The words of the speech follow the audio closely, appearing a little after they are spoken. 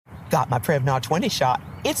Got my Prevnar 20 shot.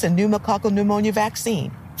 It's a pneumococcal pneumonia vaccine.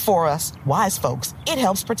 For us, wise folks, it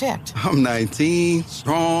helps protect. I'm 19,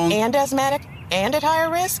 strong. And asthmatic, and at higher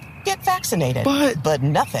risk. Get vaccinated. But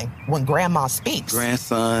nothing when grandma speaks.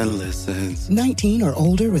 Grandson listens. 19 or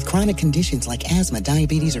older with chronic conditions like asthma,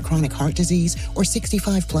 diabetes, or chronic heart disease, or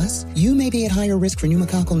 65 plus, you may be at higher risk for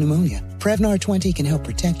pneumococcal pneumonia. Prevnar 20 can help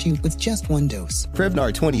protect you with just one dose.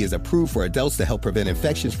 Prevnar 20 is approved for adults to help prevent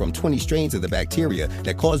infections from 20 strains of the bacteria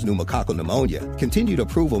that cause pneumococcal pneumonia. Continued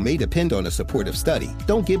approval may depend on a supportive study.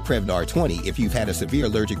 Don't get Prevnar 20 if you've had a severe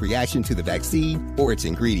allergic reaction to the vaccine or its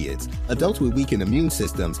ingredients. Adults with weakened immune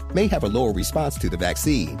systems may have a lower response to the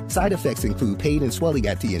vaccine. Side effects include pain and swelling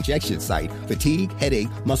at the injection site, fatigue, headache,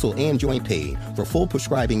 muscle, and joint pain. For full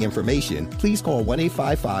prescribing information, please call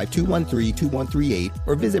 1-855-213-2138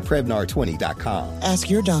 or visit Prevnar20.com. Ask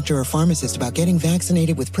your doctor or pharmacist about getting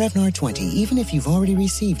vaccinated with Prevnar 20, even if you've already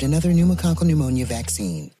received another pneumococcal pneumonia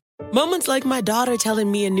vaccine. Moments like my daughter telling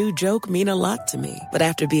me a new joke mean a lot to me. But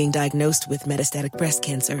after being diagnosed with metastatic breast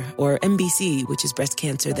cancer, or MBC, which is breast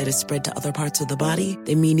cancer that is spread to other parts of the body,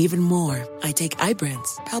 they mean even more. I take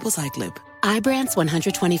Ibrance, palbociclib. Ibrance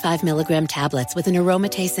 125 milligram tablets with an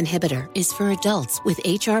aromatase inhibitor is for adults with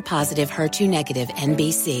HR-positive, HER2-negative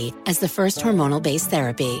MBC as the first hormonal-based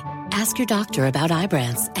therapy. Ask your doctor about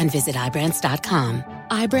Ibrance and visit Ibrance.com.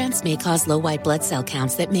 Ibrance may cause low white blood cell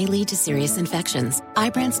counts that may lead to serious infections.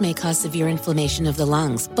 Ibrance may cause severe inflammation of the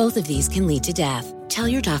lungs. Both of these can lead to death. Tell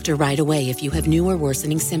your doctor right away if you have new or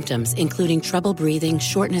worsening symptoms, including trouble breathing,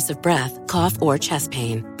 shortness of breath, cough, or chest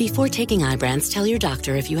pain. Before taking Ibrance, tell your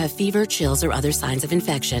doctor if you have fever, chills, or other signs of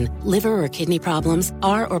infection, liver or kidney problems,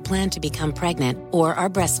 are or plan to become pregnant, or are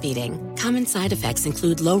breastfeeding. Common side effects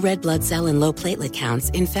include low red blood cell and low platelet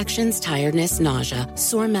counts, infections, tiredness, nausea,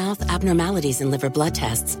 sore mouth, abnormalities in liver blood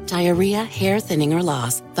tests, diarrhea, hair thinning or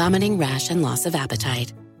loss, vomiting, rash, and loss of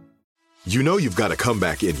appetite. You know you've got a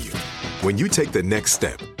comeback in you. When you take the next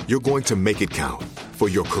step, you're going to make it count. For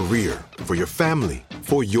your career, for your family,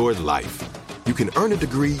 for your life. You can earn a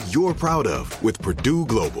degree you're proud of with Purdue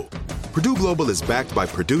Global. Purdue Global is backed by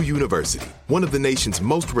Purdue University, one of the nation's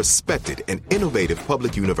most respected and innovative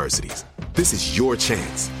public universities. This is your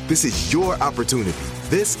chance. This is your opportunity.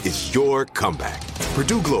 This is your comeback.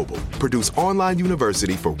 Purdue Global, Purdue's online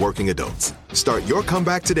university for working adults. Start your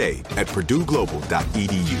comeback today at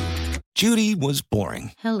purdueglobal.edu. Judy was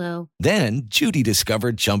boring. Hello. Then Judy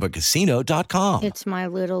discovered ChumbaCasino.com. It's my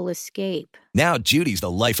little escape. Now Judy's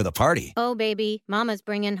the life of the party. Oh, baby, mama's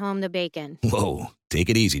bringing home the bacon. Whoa, take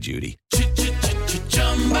it easy, Judy.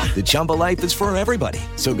 The Chumba life is for everybody.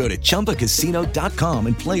 So go to ChumbaCasino.com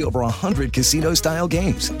and play over 100 casino-style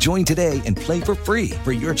games. Join today and play for free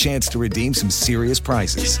for your chance to redeem some serious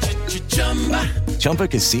prizes.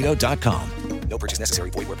 ChumbaCasino.com. No purchase necessary.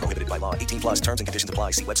 Void where prohibited by law. 18 plus terms and conditions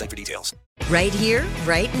apply. See website for details. Right here,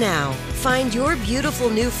 right now. Find your beautiful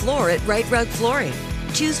new floor at Right Rug Flooring.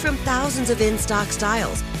 Choose from thousands of in-stock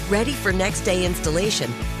styles, ready for next day installation,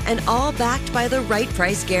 and all backed by the right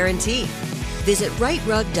price guarantee. Visit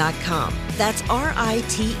rightrug.com. That's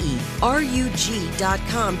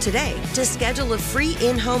RITERUG.com today to schedule a free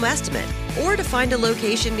in-home estimate or to find a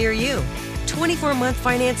location near you. 24-month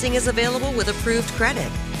financing is available with approved credit.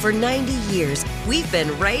 For 90 years, we've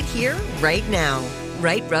been right here, right now.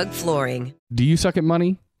 Right Rug Flooring. Do you suck at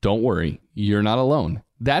money? Don't worry, you're not alone.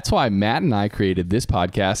 That's why Matt and I created this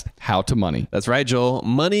podcast, How to Money. That's right, Joel.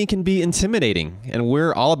 Money can be intimidating, and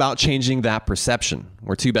we're all about changing that perception.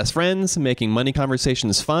 We're two best friends making money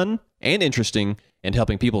conversations fun and interesting and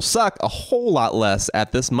helping people suck a whole lot less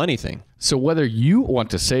at this money thing. So whether you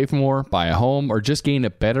want to save more, buy a home, or just gain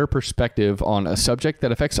a better perspective on a subject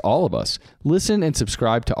that affects all of us, listen and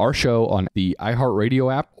subscribe to our show on the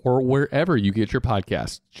iHeartRadio app or wherever you get your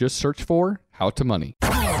podcasts. Just search for How to Money.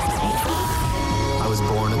 I was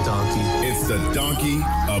born a donkey. It's the donkey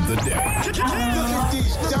of the day. Look at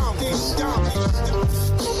these donkeys.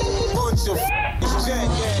 Bunch of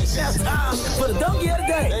jackasses. For the donkey of the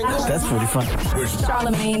day. That's pretty funny.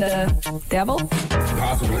 Charlemagne the devil?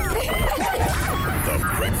 Possibly.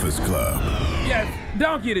 The Breakfast Club. Yes,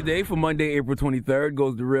 donkey of the day for Monday, April 23rd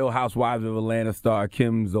goes to Real Housewives of Atlanta star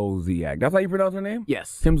Kim Zolciak. That's how you pronounce her name?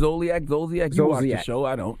 Yes. Kim Zolciak? You watch the show,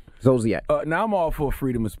 I don't. Zolciak. Now I'm all for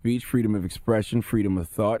freedom of speech, freedom of expression, freedom of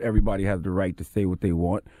thought. Everybody has the right to say what they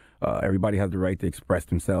want. Everybody has the right to express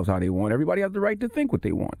themselves how they want. Everybody has the right to think what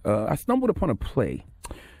they want. I stumbled upon a play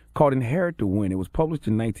called Inherit to Win. It was published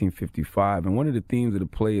in 1955, and one of the themes of the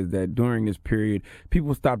play is that during this period,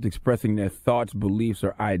 people stopped expressing their thoughts, beliefs,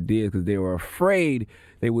 or ideas because they were afraid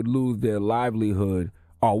they would lose their livelihood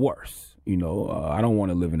or worse. You know, I don't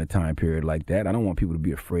want to live in a time period like that. I don't want people to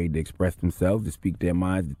be afraid to express themselves, to speak their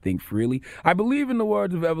minds, to think freely. I believe in the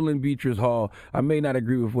words of Evelyn Beatrice Hall. I may not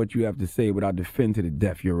agree with what you have to say, but I'll defend to the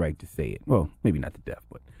death your right to say it. Well, maybe not to death,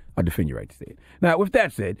 but I'll defend your right to say it. Now, with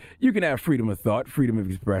that said, you can have freedom of thought, freedom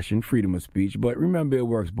of expression, freedom of speech, but remember it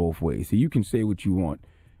works both ways. So you can say what you want.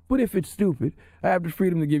 But if it's stupid, I have the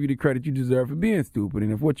freedom to give you the credit you deserve for being stupid.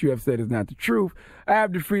 And if what you have said is not the truth, I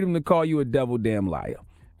have the freedom to call you a devil-damn liar.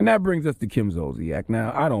 And that brings us to Kim Zolciak.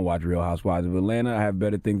 Now, I don't watch Real Housewives of Atlanta. I have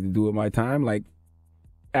better things to do with my time, like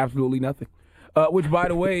absolutely nothing. Which, by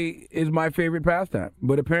the way, is my favorite pastime.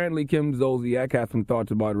 But apparently Kim Zolciak has some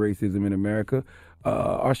thoughts about racism in America.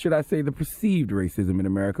 Or should I say the perceived racism in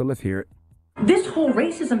America? Let's hear it. This whole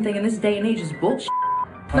racism thing in this day and age is bullshit.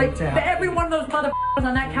 Like, every one of those motherfuckers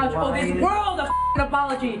on that couch owe this world a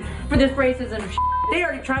apology for this racism shit. They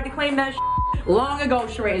already tried to claim that shit long ago,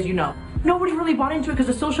 Sheree, as you know. Nobody really bought into it because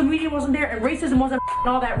the social media wasn't there and racism wasn't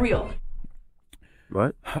all that real.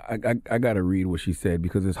 What? I got to read what she said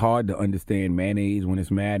because it's hard to understand mayonnaise when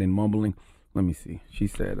it's mad and mumbling. Let me see. She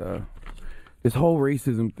said, this whole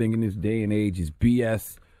racism thing in this day and age is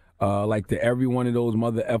BS. Like to every one of those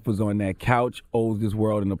mother effers on that couch owes this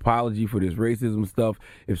world an apology for this racism stuff.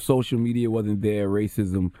 If social media wasn't there,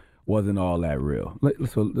 racism wasn't all that real.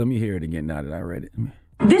 So let me hear it again now that I read it.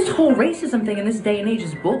 This whole racism thing in this day and age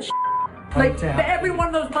is bullshit. Like every one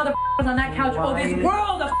of those motherfuckers on that couch owe this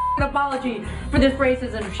world a apology for this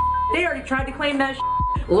racism shit. They already tried to claim that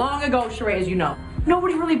shit long ago, Sheree, as you know.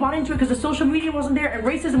 Nobody really bought into it because the social media wasn't there and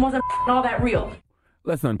racism wasn't all that real.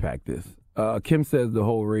 Let's unpack this. Kim says the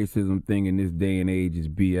whole racism thing in this day and age is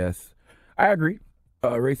BS. I agree.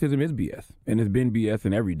 Racism is BS, and it's been BS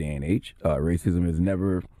in every day and age. Racism has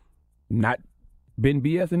never not been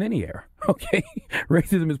BS in any era, okay?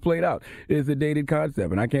 Racism is played out. It's a dated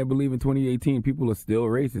concept, and I can't believe in 2018 people are still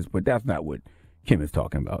racist, but that's not what Kim is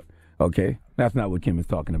talking about, okay? That's not what Kim is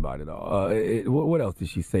talking about at all. What else did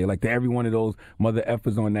she say? Like, to every one of those mother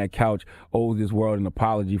effers on that couch owes this world an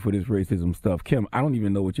apology for this racism stuff. Kim, I don't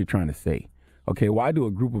even know what you're trying to say, okay? Why do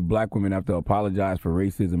a group of black women have to apologize for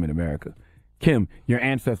racism in America? Kim, your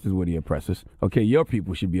ancestors were the oppressors. Okay, your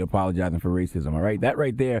people should be apologizing for racism, all right? That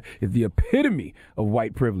right there is the epitome of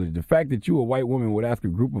white privilege. The fact that you, a white woman, would ask a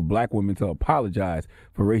group of black women to apologize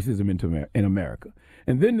for racism in America.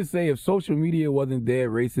 And then to say if social media wasn't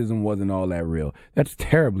there, racism wasn't all that real. That's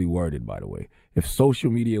terribly worded, by the way. If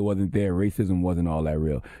social media wasn't there, racism wasn't all that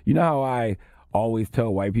real. You know how I always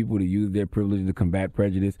tell white people to use their privilege to combat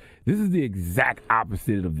prejudice? This is the exact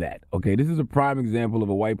opposite of that, okay? This is a prime example of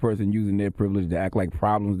a white person using their privilege to act like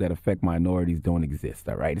problems that affect minorities don't exist,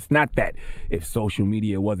 all right? It's not that if social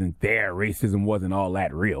media wasn't there, racism wasn't all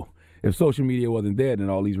that real. If social media wasn't there, then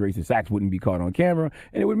all these racist acts wouldn't be caught on camera,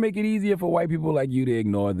 and it would make it easier for white people like you to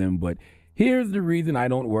ignore them. But here's the reason I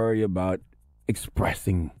don't worry about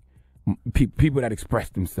expressing people that express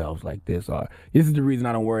themselves like this, or this is the reason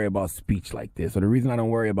I don't worry about speech like this, or the reason I don't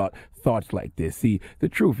worry about thoughts like this. See, the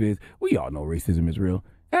truth is, we all know racism is real.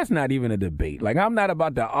 That's not even a debate. Like, I'm not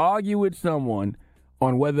about to argue with someone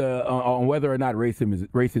on whether or not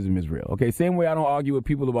racism is real. Okay, same way I don't argue with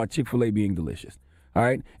people about Chick-fil-A being delicious. All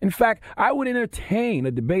right. In fact, I would entertain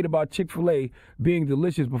a debate about Chick-fil-A being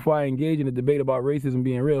delicious before I engage in a debate about racism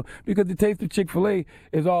being real, because the taste of Chick-fil-A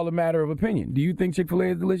is all a matter of opinion. Do you think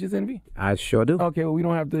Chick-fil-A is delicious, Envy? I sure do. Okay, well, we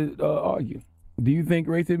don't have to argue. Do you think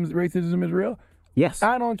racism is real? Yes.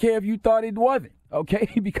 I don't care if you thought it wasn't, okay,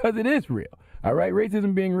 because it is real. All right,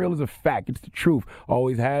 racism being real is a fact. It's the truth.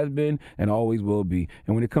 Always has been and always will be.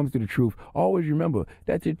 And when it comes to the truth, always remember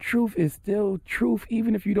that the truth is still truth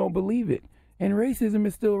even if you don't believe it. And racism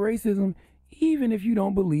is still racism, even if you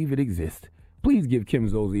don't believe it exists. Please give Kim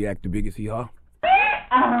Zolciak the biggest hee-haw.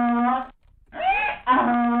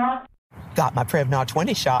 Got my Prevnar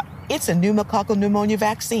 20 shot. It's a pneumococcal pneumonia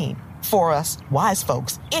vaccine. For us, wise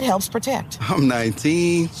folks, it helps protect. I'm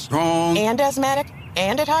 19, strong. And asthmatic,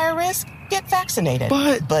 and at higher risk? Get vaccinated.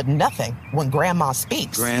 But nothing when grandma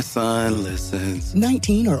speaks. Grandson listens.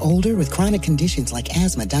 19 or older with chronic conditions like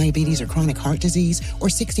asthma, diabetes, or chronic heart disease, or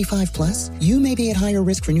 65 plus, you may be at higher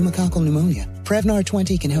risk for pneumococcal pneumonia. Prevnar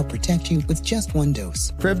 20 can help protect you with just one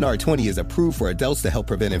dose. Prevnar 20 is approved for adults to help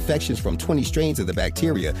prevent infections from 20 strains of the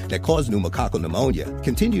bacteria that cause pneumococcal pneumonia.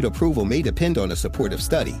 Continued approval may depend on a supportive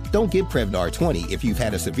study. Don't give Prevnar 20 if you've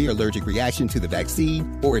had a severe allergic reaction to the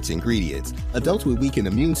vaccine or its ingredients. Adults with weakened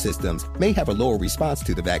immune systems may have a lower response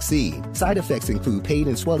to the vaccine. Side effects include pain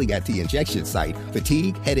and swelling at the injection site,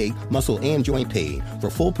 fatigue, headache, muscle, and joint pain.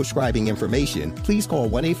 For full prescribing information, please call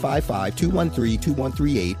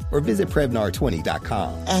 1-855-213-2138 or visit Prevnar20.com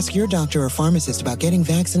Prevnar20.com. Ask your doctor or pharmacist about getting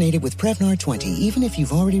vaccinated with Prevnar 20, even if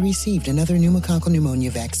you've already received another pneumococcal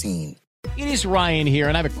pneumonia vaccine. It is Ryan here,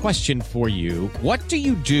 and I have a question for you. What do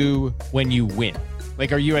you do when you win?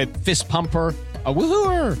 Like, are you a fist pumper, a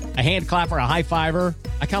woohooer, a hand clapper, a high fiver?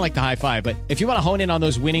 I kind of like the high five, but if you want to hone in on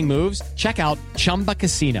those winning moves, check out Chumba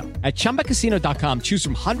Casino. At ChumbaCasino.com, choose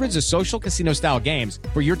from hundreds of social casino-style games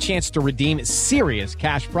for your chance to redeem serious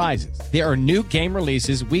cash prizes. There are new game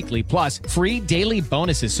releases weekly, plus free daily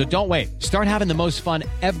bonuses. So don't wait. Start having the most fun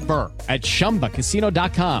ever at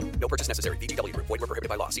ChumbaCasino.com. No purchase necessary. VGW. Void where prohibited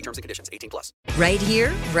by law. See terms and conditions. 18+. Right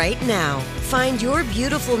here, right now. Find your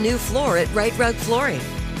beautiful new floor at Right Rug Flooring.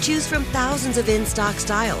 Choose from thousands of in-stock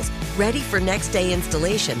styles, ready for next day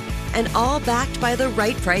installation, and all backed by the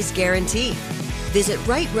right price guarantee. Visit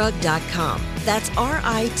rightrug.com. That's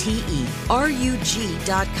RITERUG.com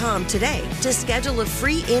today to schedule a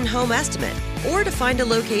free in-home estimate or to find a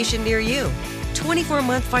location near you.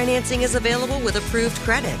 24-month financing is available with approved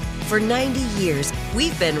credit. For 90 years,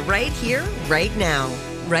 we've been right here, right now.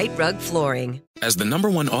 Right Rug Flooring. As the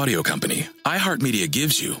 #1 audio company, iHeartMedia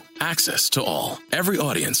gives you access to all. Every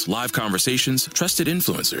audience, live conversations, trusted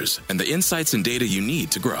influencers, and the insights and data you need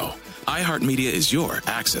to grow. iHeartMedia is your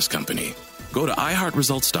access company. Go to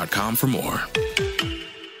iHeartResults.com for more.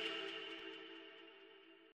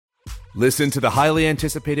 Listen to the highly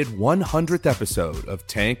anticipated 100th episode of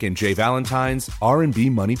Tank and Jay Valentine's R&B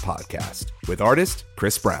Money Podcast with artist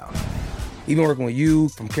Chris Brown. Even working with you,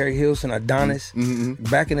 from Carrie Hilson, Adonis,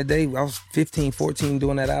 back in the day, I was 15, 14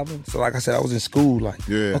 doing that album. So like I said, I was in school like,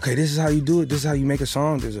 okay, this is how you do it. This is how you make a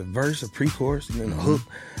song. There's a verse, a pre-chorus, and then a hook.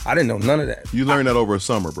 I didn't know none of that. You learned that over a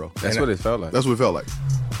summer, bro. That's what it felt like. That's what it felt like.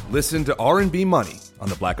 Listen to R&B Money on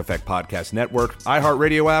the Black Effect Podcast Network,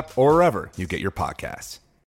 iHeartRadio app, or wherever you get your podcasts.